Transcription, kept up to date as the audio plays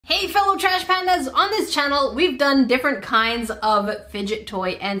Hey fellow trash pandas, on this channel we've done different kinds of fidget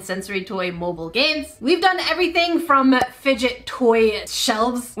toy and sensory toy mobile games. We've done everything from fidget toy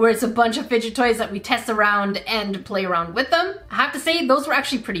shelves, where it's a bunch of fidget toys that we test around and play around with them. I have to say those were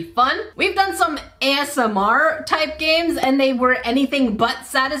actually pretty fun. We've done some ASMR type games and they were anything but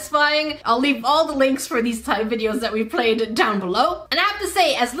satisfying. I'll leave all the links for these type videos that we played down below. And I have to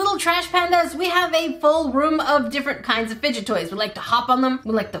say, as little trash pandas, we have a full room of different kinds of fidget toys. We like to hop on them,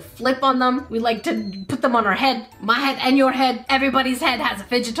 we like to flip on them, we like to put them on our head, my head and your head. Everybody's head has a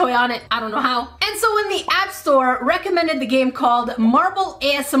fidget toy on it. I don't know how. And so when the App Store recommended the game called Marble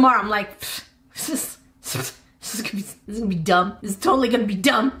ASMR, I'm like, this is gonna be dumb. This is totally gonna be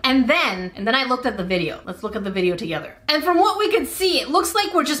dumb. And then I looked at the video. Let's look at the video together. And from what we could see, it looks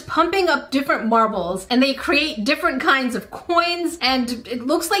like we're just pumping up different marbles and they create different kinds of coins, and it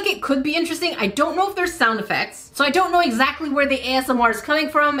looks like it could be interesting. I don't know if there's sound effects, so I don't know exactly where the ASMR is coming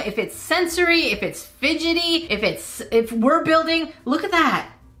from, if it's sensory, if it's fidgety, if we're building. Look at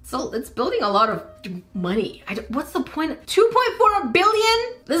that. So it's building a lot of money. What's the point? 2.4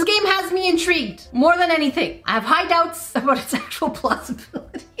 billion? This game has me intrigued more than anything. I have high doubts about its actual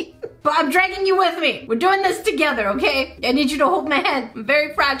plausibility. But I'm dragging you with me. We're doing this together, okay? I need you to hold my hand. I'm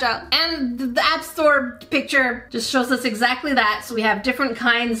very fragile. And the App Store picture just shows us exactly that. So we have different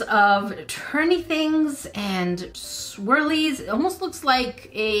kinds of turny things and swirlies. It almost looks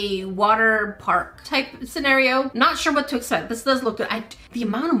like a water park type scenario. Not sure what to expect. This does look good. The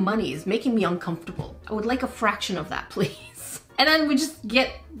amount of money is making me uncomfortable. I would like a fraction of that, please. And then we just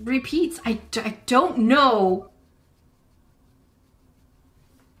get repeats. I don't know.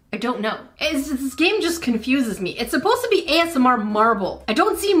 I don't know. This game just confuses me. It's supposed to be ASMR marble. I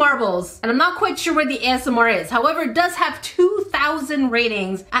don't see marbles, and I'm not quite sure where the ASMR is. However, it does have 2,000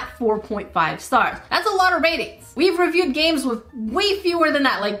 ratings at 4.5 stars. That's a lot of ratings. We've reviewed games with way fewer than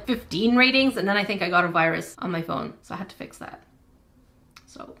that, like 15 ratings, and then I think I got a virus on my phone, so I had to fix that.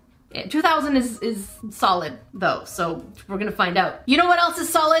 So, yeah, 2,000 is solid, though, so we're gonna find out. You know what else is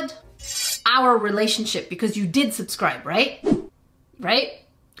solid? Our relationship, because you did subscribe, right? Right?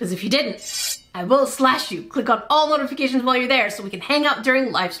 Because if you didn't, I will slash you. Click on all notifications while you're there so we can hang out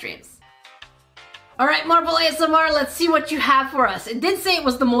during live streams. All right, Marble ASMR, let's see what you have for us. It did say it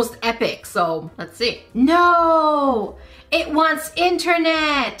was the most epic, so let's see. No, it wants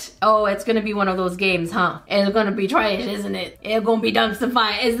internet. Oh, it's gonna be one of those games, huh? It's gonna be trash, isn't it? It's gonna be dumpster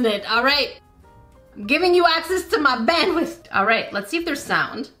fire, isn't it? All right, I'm giving you access to my bandwidth. All right, let's see if there's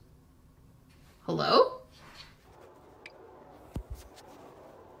sound. Hello?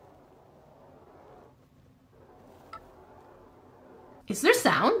 Is there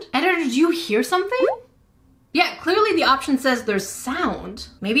sound? Editor, did you hear something? Yeah, clearly the option says there's sound.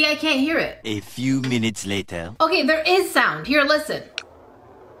 Maybe I can't hear it. A few minutes later. Okay, there is sound. Here, listen.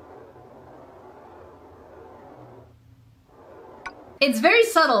 It's very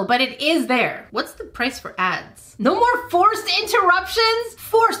subtle, but it is there. What's the price for ads? No more forced interruptions?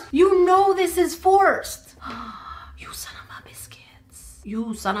 Forced! You know this is forced. You son of my biscuits.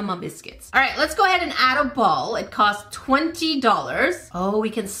 You son of my biscuits. All right, let's go ahead and add a ball. It costs $20. Oh, we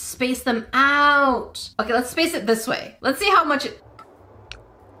can space them out. Okay, let's space it this way. Let's see how much it...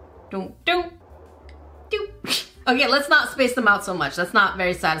 Okay, let's not space them out so much. That's not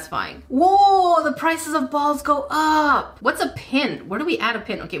very satisfying. Whoa, the prices of balls go up. What's a pin? Where do we add a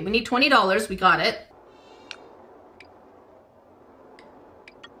pin? Okay, we need $20. We got it.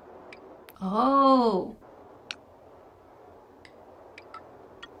 Oh.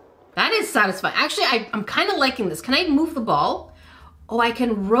 That is satisfying. Actually, I'm kind of liking this. Can I move the ball? Oh, I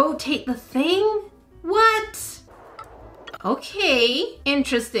can rotate the thing? What? Okay,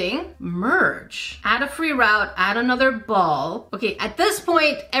 interesting. Merge. Add a free route, add another ball. Okay, at this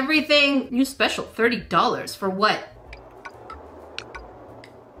point, everything, new special, $30. For what?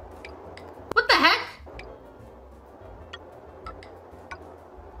 What the heck?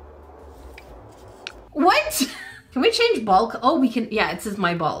 What? Can we change ball? Oh, we can. Yeah, it says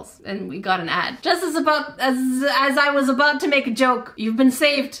my balls, and we got an ad. Just as I was about to make a joke. You've been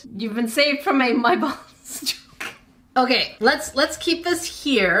saved. You've been saved from a my balls joke. Okay, let's keep this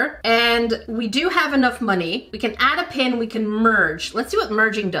here, and we do have enough money. We can add a pin. We can merge. Let's see what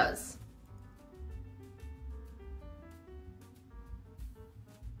merging does.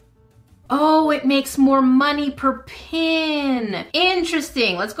 Oh, it makes more money per pin.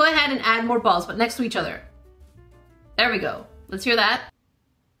 Interesting. Let's go ahead and add more balls, but next to each other. There we go. Let's hear that.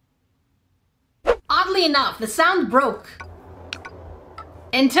 Oddly enough, the sound broke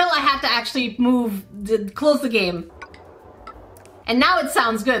until I had to actually close the game. And now it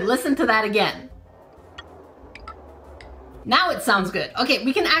sounds good. Listen to that again. Now it sounds good. Okay,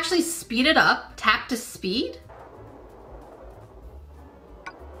 we can actually speed it up. Tap to speed.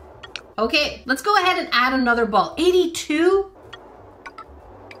 Okay, let's go ahead and add another ball. 82?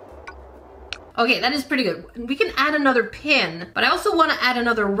 Okay, that is pretty good. We can add another pin, but I also want to add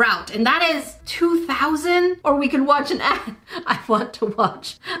another route, and that is 2,000. Or we can watch an ad. I want to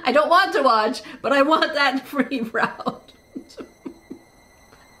watch. I don't want to watch, but I want that free route.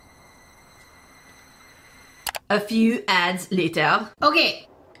 A few ads later. Okay.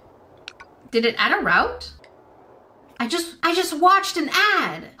 Did it add a route? I just watched an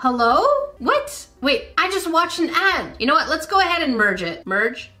ad. Hello? What? Wait, I just watched an ad. You know what? Let's go ahead and merge it.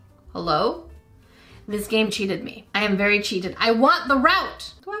 Merge. Hello? This game cheated me. I am very cheated. I want the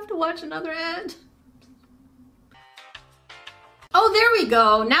route. Do I have to watch another ad? Oh, there we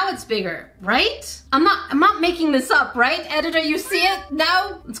go. Now it's bigger, right? I'm not making this up, right? Editor, you see it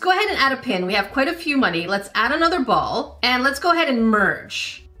now? Let's go ahead and add a pin. We have quite a few money. Let's add another ball and let's go ahead and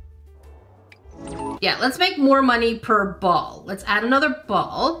merge. Yeah, let's make more money per ball. Let's add another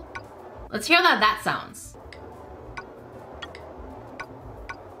ball. Let's hear how that sounds.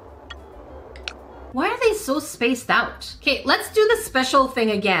 Why are they so spaced out? Okay, let's do the special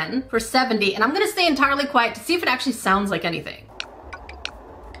thing again for 70, and I'm gonna stay entirely quiet to see if it actually sounds like anything.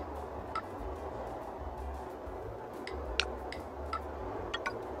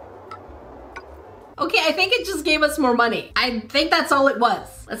 Okay, I think it just gave us more money. I think that's all it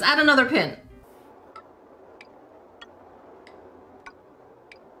was. Let's add another pin.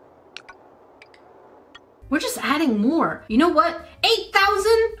 We're just adding more. You know what?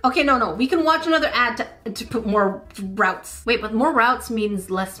 8,000? Okay, no. We can watch another ad to put more routes. Wait, but more routes means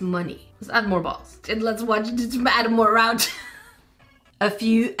less money. Let's add more balls. And let's watch, add more routes. A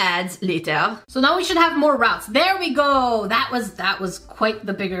few ads later. So now we should have more routes. There we go. That was quite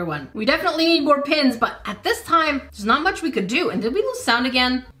the bigger one. We definitely need more pins, but at this time, there's not much we could do. And did we lose sound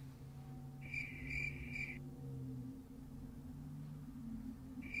again?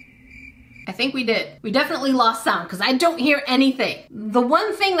 I think we did. We definitely lost sound because I don't hear anything. The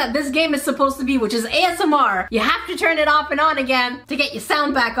one thing that this game is supposed to be, which is ASMR, you have to turn it off and on again to get your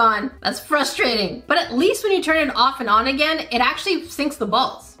sound back on. That's frustrating. But at least when you turn it off and on again, it actually syncs the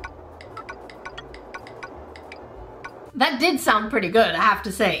balls. That did sound pretty good, I have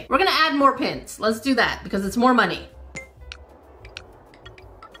to say. We're gonna add more pins. Let's do that because it's more money.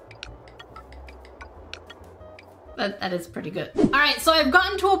 That is pretty good. All right, so I've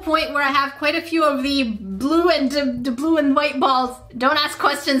gotten to a point where I have quite a few of the blue and white balls. Don't ask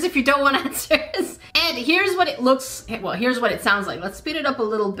questions if you don't want answers. And here's what it looks, well, here's what it sounds like. Let's speed it up a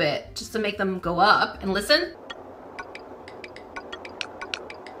little bit just to make them go up and listen.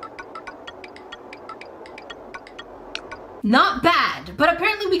 Not bad, but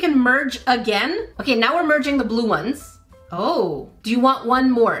apparently we can merge again. Okay, now we're merging the blue ones. Oh, do you want one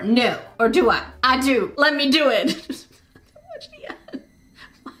more? No. Or do I? I do. Let me do it.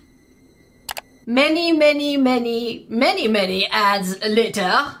 Many ads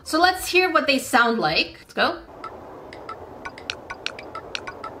later. So let's hear what they sound like. Let's go.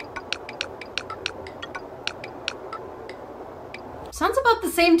 Sounds about the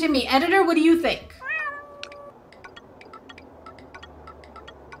same to me. Editor, what do you think?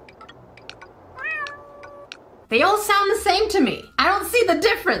 They all sound the same to me. I don't see the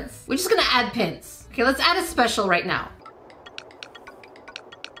difference. We're just gonna add pins. Okay, let's add a special right now.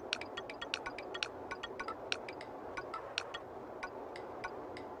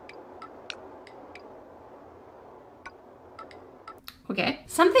 Okay,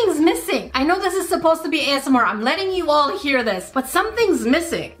 something's missing. I know this is supposed to be ASMR. I'm letting you all hear this, but something's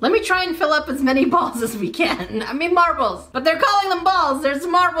missing. Let me try and fill up as many balls as we can. I mean marbles, but they're calling them balls. There's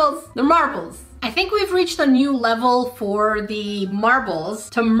marbles. They're marbles. I think we've reached a new level for the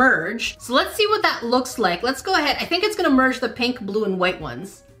marbles to merge. So let's see what that looks like. Let's go ahead. I think it's gonna merge the pink, blue, and white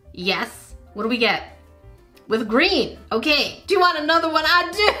ones. Yes. What do we get? With green. Okay. Do you want another one?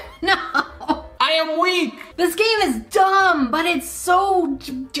 I do. No. I am weak. This game is dumb, but it's so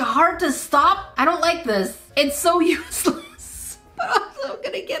hard to stop. I don't like this. It's so useless. But also I'm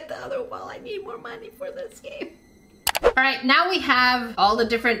gonna get the other one. I need more money for this game. All right, now we have all the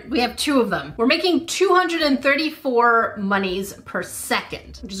different, we have two of them. We're making 234 monies per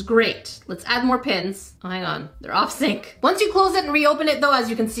second, which is great. Let's add more pins. Oh, hang on, they're off sync. Once you close it and reopen it though, as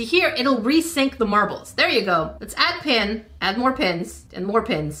you can see here, it'll resync the marbles. There you go. Let's add pin, add more pins, and more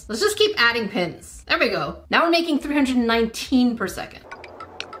pins. Let's just keep adding pins. There we go. Now we're making 319 per second.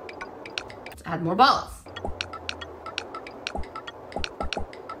 Let's add more balls.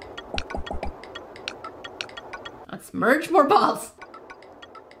 Let's merge more balls.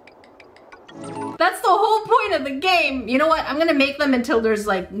 That's the whole point of the game. You know what? I'm gonna make them until there's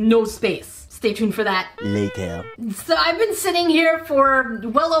like no space. Stay tuned for that. Later. So I've been sitting here for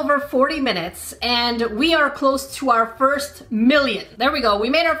well over 40 minutes and we are close to our first million. There we go. We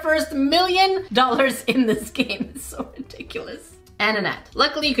made our first $1 million in this game. It's so ridiculous. And Annette.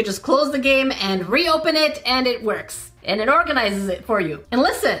 Luckily you could just close the game and reopen it and it works. And it organizes it for you. And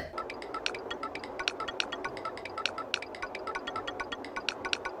listen.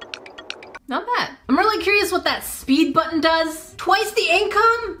 Not bad. I'm really curious what that speed button does. Twice the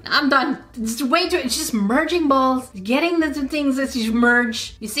income? I'm done. It's way too, it's just merging balls. Getting the things that you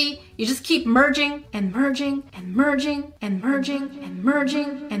merge. You see, you just keep merging and merging and merging and merging and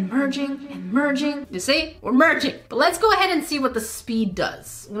merging and merging and merging. You see, we're merging. But let's go ahead and see what the speed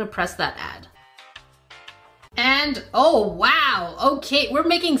does. I'm gonna press that ad. And, oh wow, okay, we're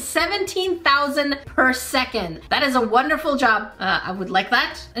making 17,000 per second. That is a wonderful job. I would like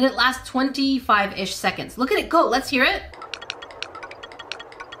that. And it lasts 25-ish seconds. Look at it go, let's hear it.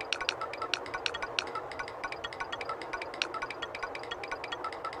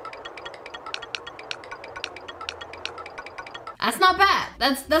 That's not bad.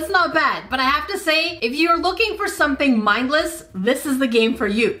 That's not bad. But I have to say, if you're looking for something mindless, this is the game for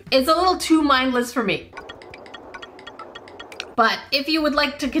you. It's a little too mindless for me. But if you would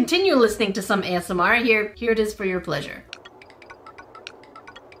like to continue listening to some ASMR, here it is for your pleasure.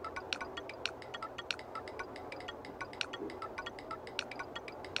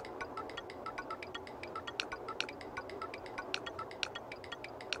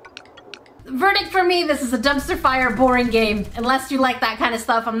 Verdict for me, this is a dumpster fire boring game. Unless you like that kind of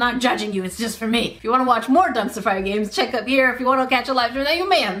stuff, I'm not judging you, it's just for me. If you want to watch more dumpster fire games, check up here. If you want to catch a live stream that you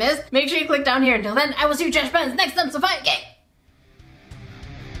may have missed, make sure you click down here. Until then, I will see you trash fans next dumpster fire game.